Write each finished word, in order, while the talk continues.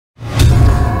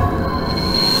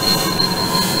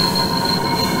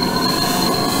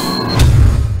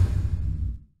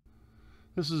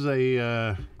This is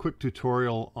a quick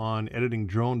tutorial on editing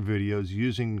drone videos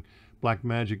using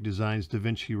Blackmagic Design's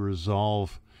Davinci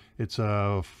Resolve. It's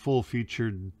a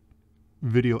full-featured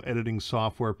video editing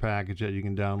software package that you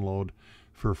can download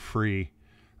for free.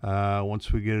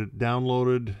 Once we get it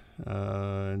downloaded,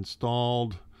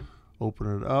 installed,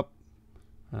 open it up.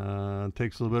 It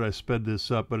takes a little bit. I sped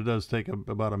this up, but it does take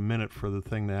about a minute for the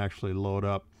thing to actually load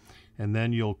up. And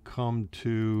then you'll come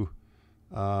to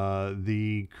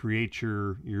the create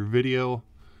your video.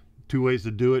 Two ways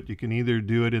to do it. You can either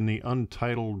do it in the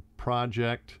Untitled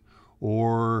project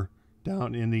or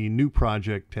down in the New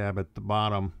Project tab at the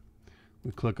bottom.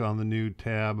 We click on the New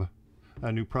tab,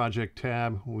 New Project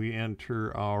tab. We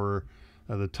enter our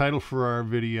the title for our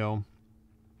video,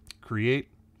 create,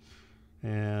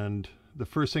 and the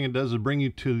first thing it does is bring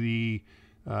you to the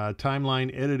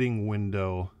timeline editing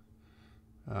window.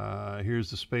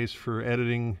 Here's the space for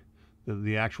editing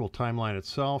the actual timeline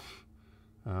itself.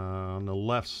 On the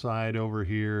left side over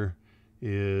here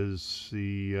is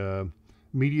the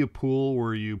media pool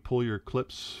where you pull your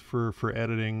clips for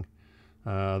editing.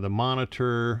 The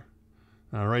monitor.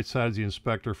 Right side is the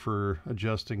inspector for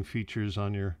adjusting features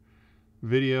on your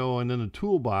video, and then the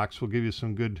toolbox will give you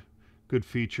some good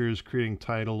features, creating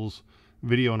titles,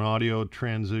 video and audio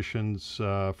transitions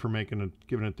for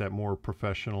giving it that more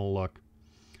professional look.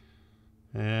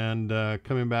 And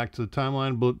coming back to the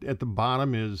timeline, at the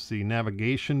bottom is the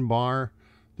navigation bar.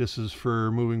 This is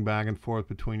for moving back and forth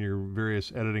between your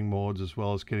various editing modes as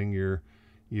well as getting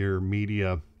your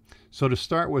media. So to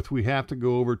start with, we have to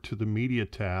go over to the media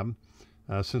tab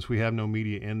since we have no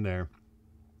media in there.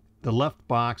 The left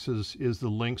box is the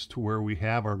links to where we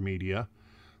have our media,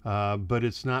 but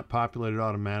it's not populated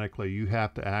automatically. You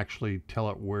have to actually tell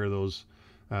it where those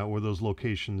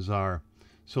locations are.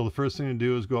 So the first thing to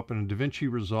do is go up in a Davinci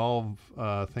Resolve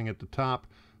thing at the top,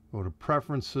 go to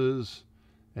Preferences,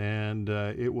 and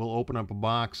it will open up a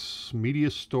box,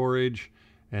 Media Storage,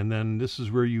 and then this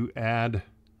is where you add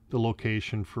the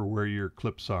location for where your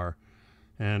clips are.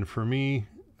 And for me,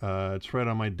 it's right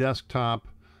on my desktop.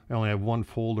 I only have one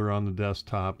folder on the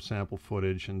desktop, sample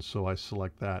footage, and so I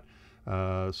select that,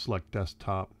 select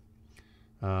desktop.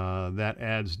 That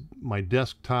adds my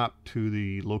desktop to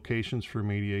the locations for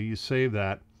media. You save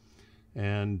that,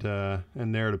 and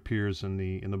there it appears in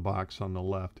the box on the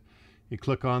left. You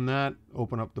click on that,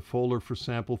 open up the folder for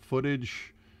sample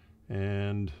footage,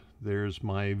 and there's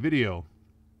my video.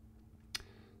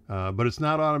 But it's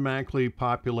not automatically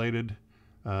populated,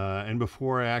 and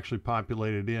before I actually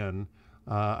populate it in,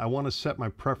 I want to set my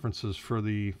preferences for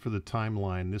the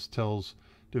timeline. This tells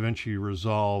Davinci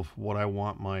Resolve what I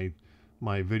want my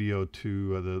video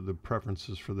to, the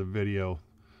preferences for the video,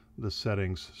 the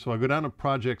settings. So I go down to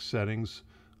Project Settings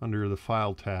under the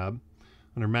File tab.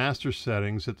 Under Master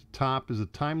Settings, at the top is a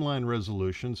timeline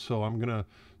resolution, so I'm going to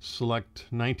select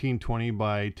 1920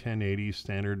 by 1080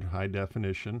 standard high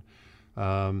definition,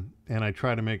 and I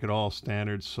try to make it all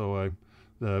standard, so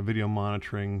the video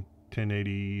monitoring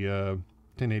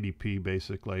 1080p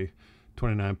basically,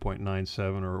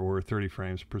 29.97 or 30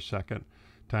 frames per second.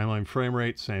 Timeline frame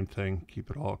rate, same thing.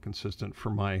 Keep it all consistent for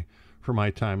my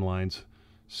timelines.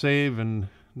 Save, and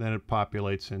then it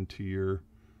populates into your,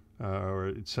 or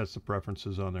it sets the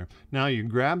preferences on there. Now you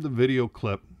grab the video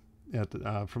clip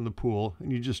from the pool, and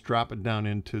you just drop it down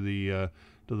into the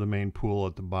to the main pool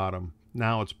at the bottom.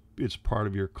 Now it's part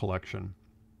of your collection.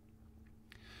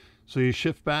 So you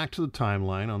shift back to the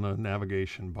timeline on the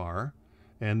navigation bar,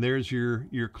 and there's your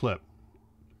clip.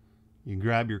 You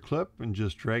grab your clip and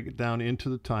just drag it down into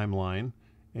the timeline,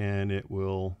 and it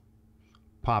will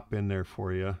pop in there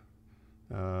for you.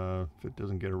 If it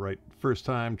doesn't get it right first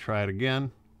time, try it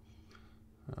again.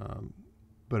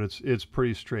 But it's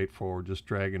pretty straightforward, just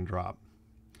drag and drop.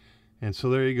 And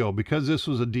so there you go. Because this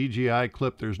was a DJI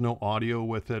clip, there's no audio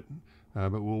with it,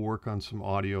 but we'll work on some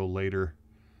audio later.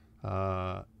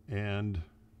 And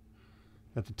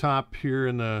at the top here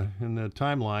in the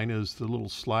timeline is the little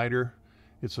slider.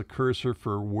 It's a cursor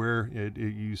for where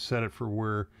you set it for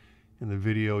where in the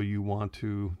video you want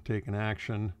to take an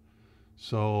action.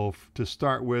 So to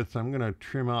start with, I'm going to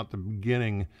trim out the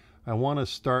beginning. I want to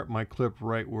start my clip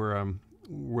right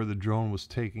where the drone was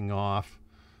taking off.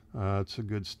 It's a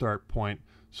good start point.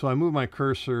 So I move my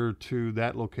cursor to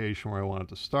that location where I want it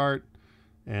to start,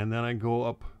 and then I go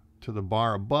up to the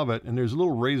bar above it, and there's a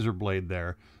little razor blade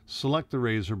there. Select the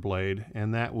razor blade,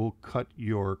 and that will cut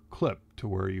your clip to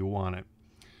where you want it.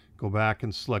 Go back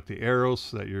and select the arrow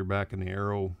so that you're back in the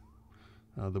arrow,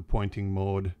 the pointing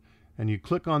mode, and you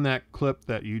click on that clip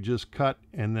that you just cut,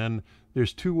 and then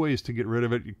there's two ways to get rid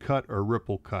of it. You cut or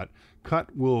ripple cut.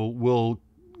 Cut will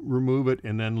remove it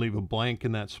and then leave a blank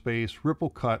in that space. Ripple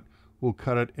cut will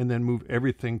cut it and then move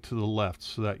everything to the left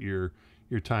so that your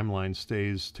timeline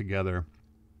stays together.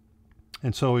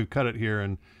 And so we've cut it here,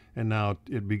 and now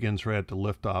it begins right at the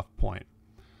liftoff point.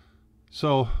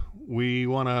 So we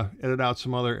want to edit out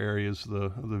some other areas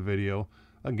of the video.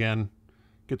 Again,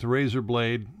 get the razor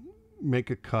blade, make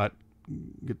a cut,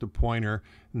 get the pointer.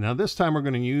 Now this time we're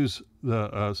going to use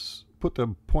put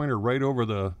the pointer right over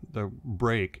the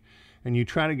break, and you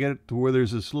try to get it to where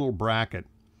there's this little bracket,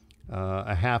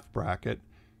 a half bracket,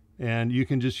 and you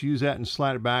can just use that and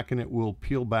slide it back, and it will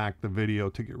peel back the video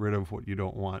to get rid of what you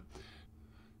don't want.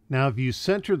 Now if you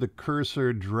center the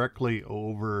cursor directly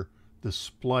over the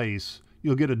splice,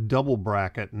 you'll get a double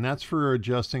bracket, and that's for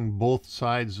adjusting both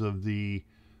sides of the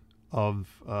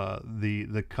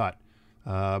cut.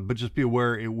 But just be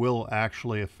aware it will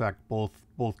actually affect both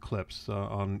clips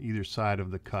on either side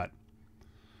of the cut.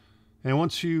 And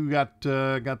once you got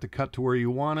the cut to where you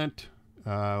want it,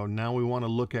 now we want to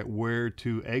look at where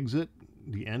to exit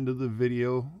the end of the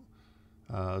video.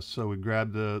 So we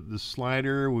grab the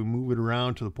slider, we move it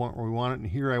around to the point where we want it,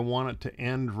 and here I want it to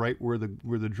end right where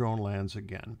the drone lands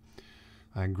again.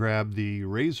 I grab the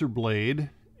razor blade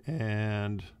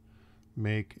and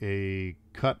make a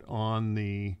cut on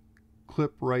the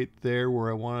clip right there where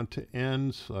I want it to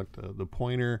end. Select the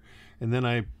pointer, and then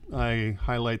I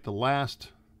highlight the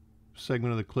last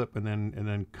segment of the clip and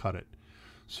then cut it.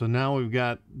 So now we've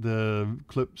got the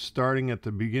clip starting at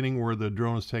the beginning where the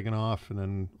drone is taking off, and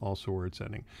then also where it's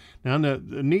ending. Now the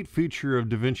neat feature of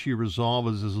Davinci Resolve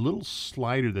is this little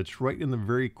slider that's right in the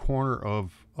very corner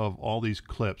of all these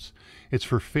clips. It's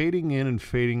for fading in and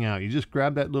fading out. You just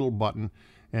grab that little button,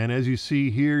 and as you see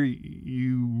here,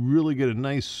 you really get a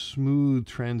nice smooth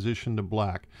transition to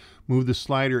black. Move the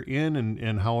slider in,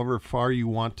 and however far you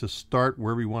want to start,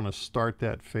 wherever you want to start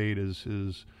that fade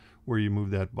is where you move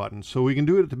that button. So we can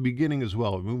do it at the beginning as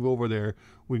well. We move over there,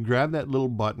 we grab that little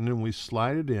button and we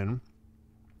slide it in,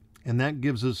 and that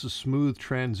gives us a smooth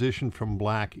transition from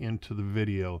black into the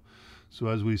video. So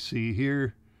as we see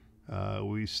here,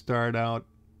 we start out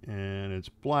and it's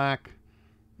black,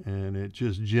 and it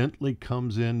just gently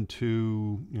comes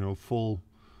into, you know, full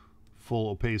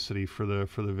opacity for the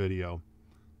video.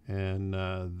 And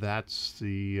that's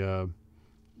a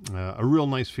real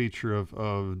nice feature of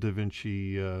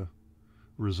Davinci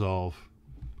Resolve.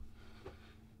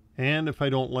 And if I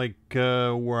don't like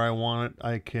where I want it,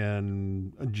 I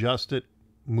can adjust it,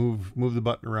 move the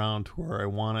button around to where I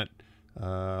want it,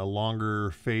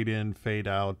 longer fade in, fade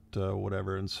out,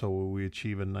 whatever, and so we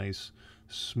achieve a nice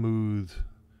smooth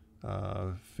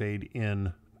fade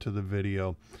in to the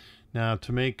video. Now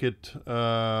to make it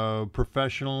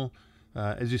professional,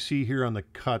 as you see here on the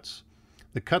cuts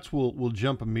will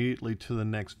jump immediately to the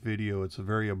next video. It's a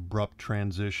very abrupt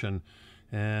transition,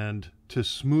 and to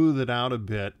smooth it out a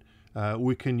bit,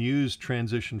 we can use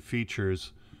transition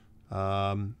features.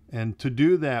 And to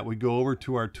do that, we go over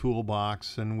to our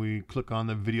toolbox and we click on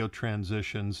the video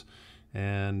transitions,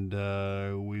 and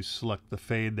we select the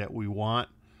fade that we want.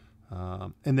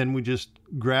 And then we just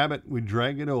grab it, we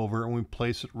drag it over, and we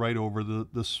place it right over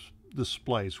the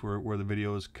splice where the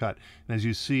video is cut. And as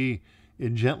you see,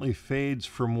 it gently fades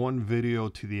from one video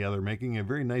to the other, making a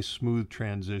very nice smooth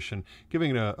transition,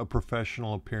 giving it a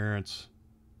professional appearance.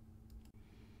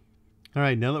 All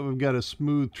right, now that we've got a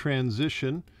smooth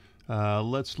transition,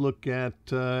 let's look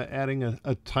at adding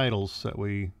a title so that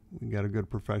we got a good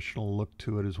professional look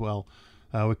to it as well.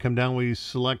 We come down, we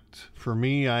select, for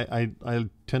me, I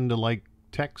tend to like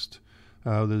text.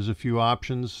 There's a few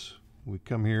options. We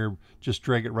come here, just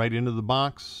drag it right into the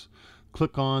box,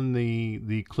 click on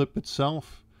the clip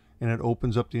itself, and it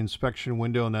opens up the inspection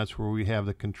window, and that's where we have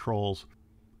the controls.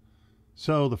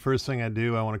 So the first thing I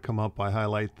do, I want to come up, I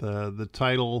highlight the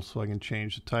title so I can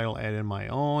change the title, add in my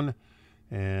own,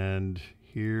 and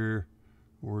here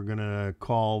we're gonna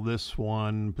call this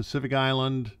one Pacific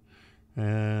Island,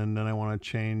 and then I want to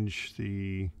change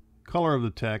the color of the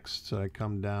text. So I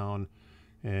come down,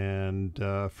 and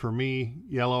for me,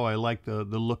 yellow, I like the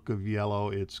look of yellow.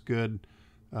 It's good,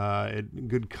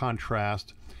 good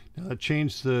contrast. Now to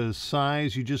change the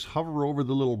size, you just hover over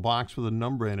the little box with a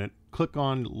number in it, click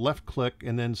on left click,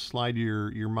 and then slide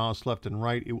your mouse left and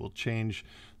right. It will change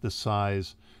the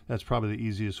size. That's probably the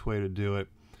easiest way to do it.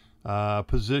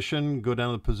 Position, go down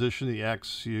to the position, the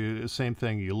X, same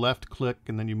thing. You left click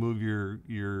and then you move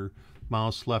your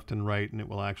mouse left and right, and it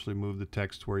will actually move the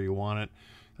text where you want it.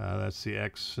 That's the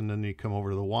X, and then you come over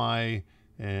to the Y,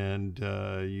 and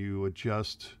you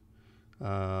adjust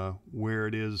where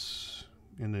it is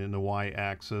in the Y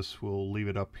axis. We'll leave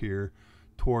it up here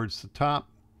towards the top.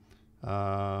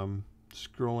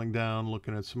 Scrolling down,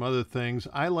 looking at some other things.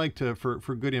 I like to,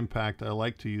 for good impact, I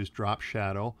like to use drop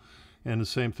shadow. And the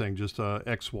same thing, just a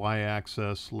XY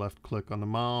axis, left click on the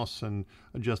mouse and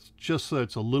adjust just so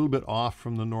it's a little bit off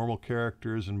from the normal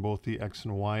characters in both the X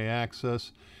and Y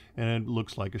axis, and it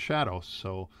looks like a shadow.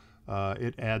 So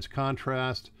it adds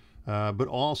contrast, but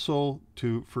also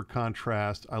for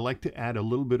contrast, I like to add a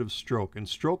little bit of stroke. And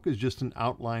stroke is just an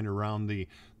outline around the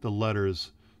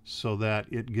letters so that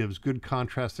it gives good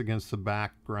contrast against the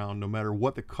background. No matter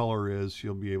what the color is,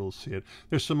 you'll be able to see it.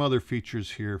 There's some other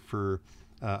features here for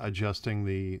adjusting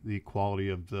the quality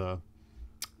of the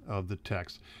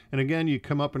text. And again, you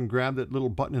come up and grab that little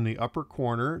button in the upper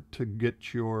corner to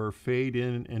get your fade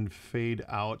in and fade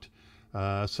out.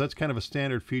 So that's kind of a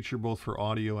standard feature both for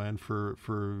audio and for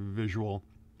visual.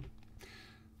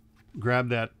 Grab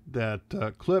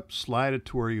that clip, slide it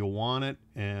to where you want it,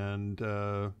 and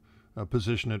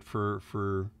position it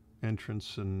for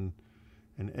entrance and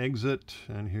exit.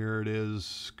 And here it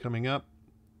is coming up.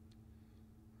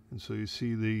 And so you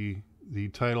see the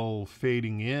title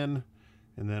fading in,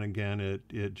 and then again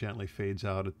it gently fades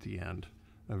out at the end.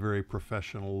 A very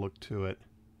professional look to it.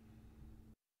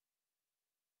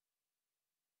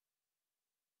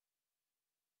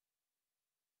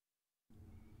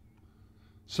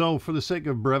 So for the sake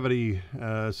of brevity,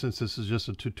 since this is just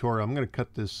a tutorial, I'm going to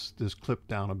cut this clip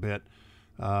down a bit.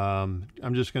 I'm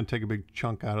just going to take a big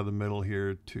chunk out of the middle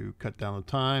here to cut down the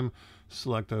time.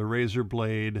 Select a razor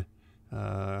blade.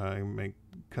 I make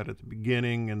cut at the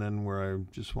beginning, and then where I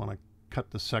just want to cut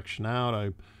the section out,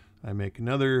 I make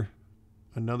another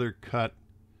cut.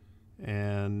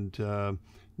 And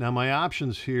now my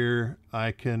options here,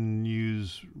 I can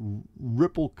use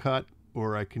ripple cut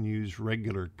or I can use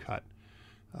regular cut.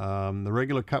 The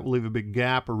regular cut will leave a big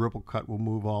gap, or ripple cut will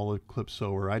move all the clips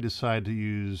over. I decide to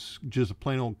use just a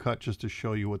plain old cut just to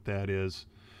show you what that is.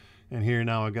 And here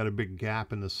now I've got a big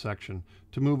gap in this section.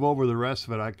 To move over the rest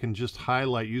of it, I can just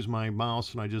highlight, use my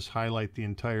mouse, and I just highlight the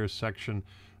entire section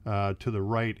to the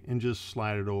right and just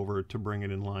slide it over to bring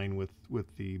it in line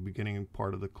with the beginning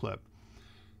part of the clip.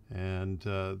 And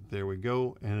there we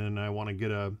go. And then I want to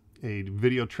get a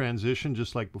video transition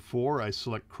just like before. I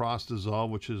select cross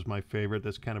dissolve, which is my favorite.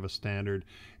 That's kind of a standard.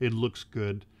 It looks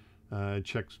good.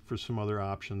 Check for some other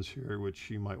options here which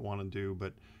you might want to do,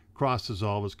 but cross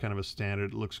dissolve is kind of a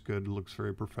standard. It looks good, it looks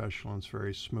very professional, and it's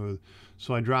very smooth.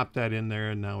 So I dropped that in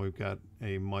there, and now we've got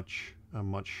a much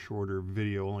shorter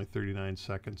video, only 39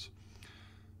 seconds.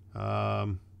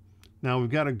 Now we've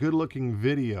got a good looking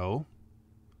video.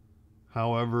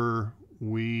 However,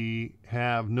 we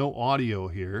have no audio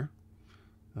here.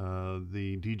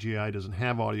 The DJI doesn't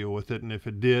have audio with it, and if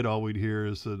it did, all we'd hear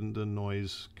is the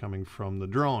noise coming from the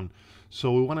drone.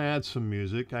 So we want to add some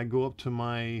music. I go up to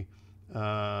my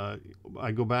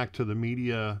I go back to the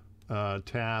media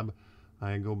tab.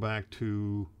 I go back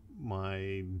to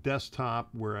my desktop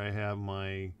where I have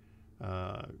my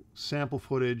sample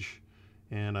footage,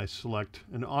 and I select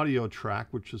an audio track,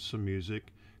 which is some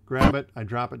music. Grab it, I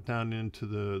drop it down into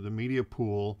the media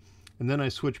pool, and then I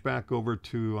switch back over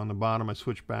to, on the bottom, I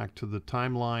switch back to the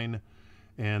timeline,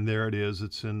 and there it is.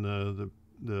 It's in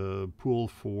the pool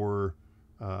for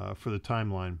the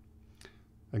timeline.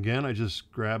 Again, I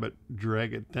just grab it,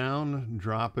 drag it down,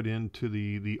 drop it into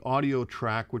the audio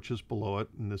track, which is below it,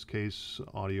 in this case,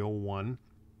 audio 1.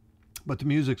 But the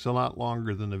music's a lot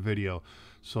longer than the video.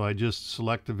 So I just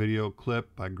select the video clip,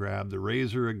 I grab the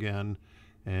razor again,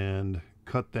 and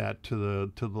cut that to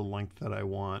the length that I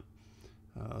want.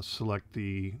 Select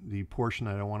the portion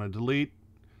that I want to delete,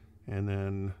 and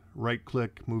then right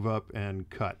click, move up, and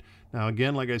cut. Now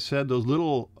again, like I said, those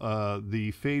little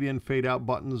the fade in, fade out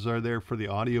buttons are there for the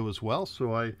audio as well.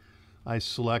 So I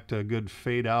select a good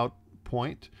fade out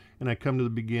point, and I come to the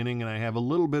beginning, and I have a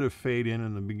little bit of fade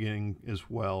in the beginning as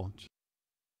well.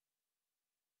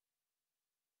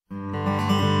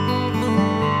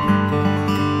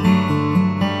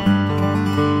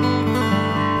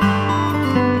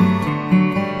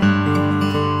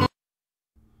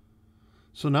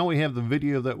 So now we have the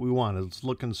video that we want. It's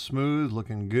looking smooth,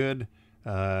 looking good,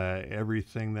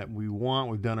 everything that we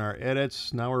want. We've done our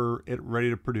edits. Now we're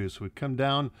ready to produce. We come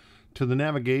down to the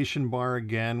navigation bar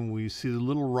again. We see the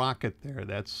little rocket there.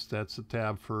 That's the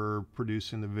tab for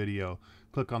producing the video.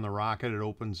 Click on the rocket. It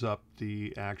opens up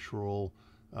the actual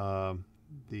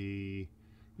the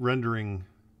rendering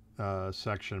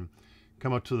section.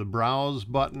 Come up to the browse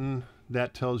button.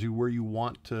 That tells you where you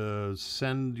want to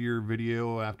send your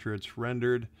video after it's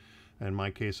rendered. In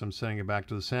my case, I'm sending it back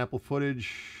to the sample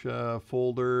footage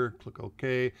folder. Click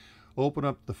OK. Open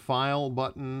up the file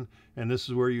button, and this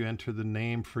is where you enter the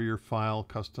name for your file,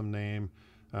 custom name.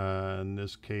 In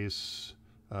this case,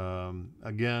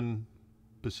 again,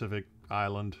 Pacific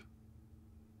Island,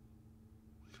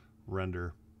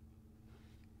 render.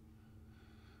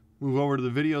 Move over to the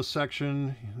video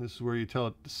section. This is where you tell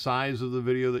it the size of the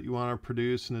video that you want to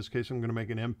produce. In this case, I'm going to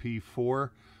make an MP4,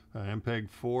 MPEG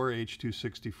 4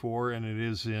 H.264, and it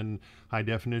is in high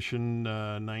definition,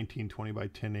 1920 by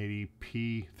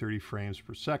 1080p, 30 frames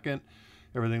per second.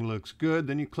 Everything looks good.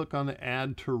 Then you click on the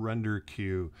Add to Render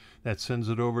queue. That sends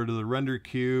it over to the render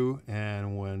queue,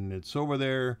 and when it's over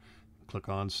there, click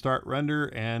on Start Render,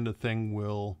 and the thing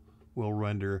will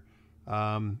render.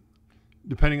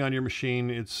 Depending on your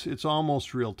machine, it's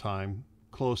almost real time,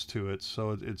 close to it,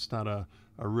 so it's not a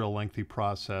real lengthy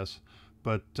process.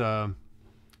 But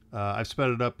I've sped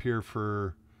it up here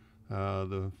for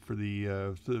the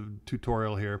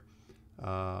tutorial here.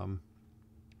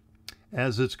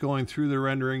 As it's going through the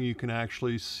rendering, you can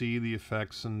actually see the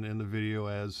effects in the video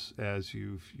as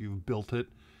you've built it.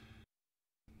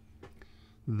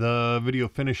 The video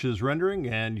finishes rendering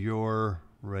and you're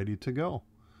ready to go.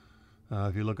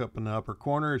 If you look up in the upper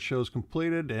corner, it shows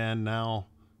completed, and now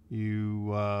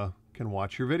you can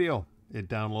watch your video. It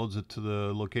downloads it to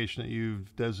the location that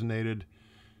you've designated.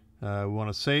 We want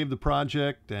to save the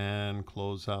project and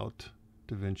close out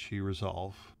Davinci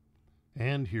Resolve.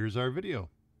 And here's our video.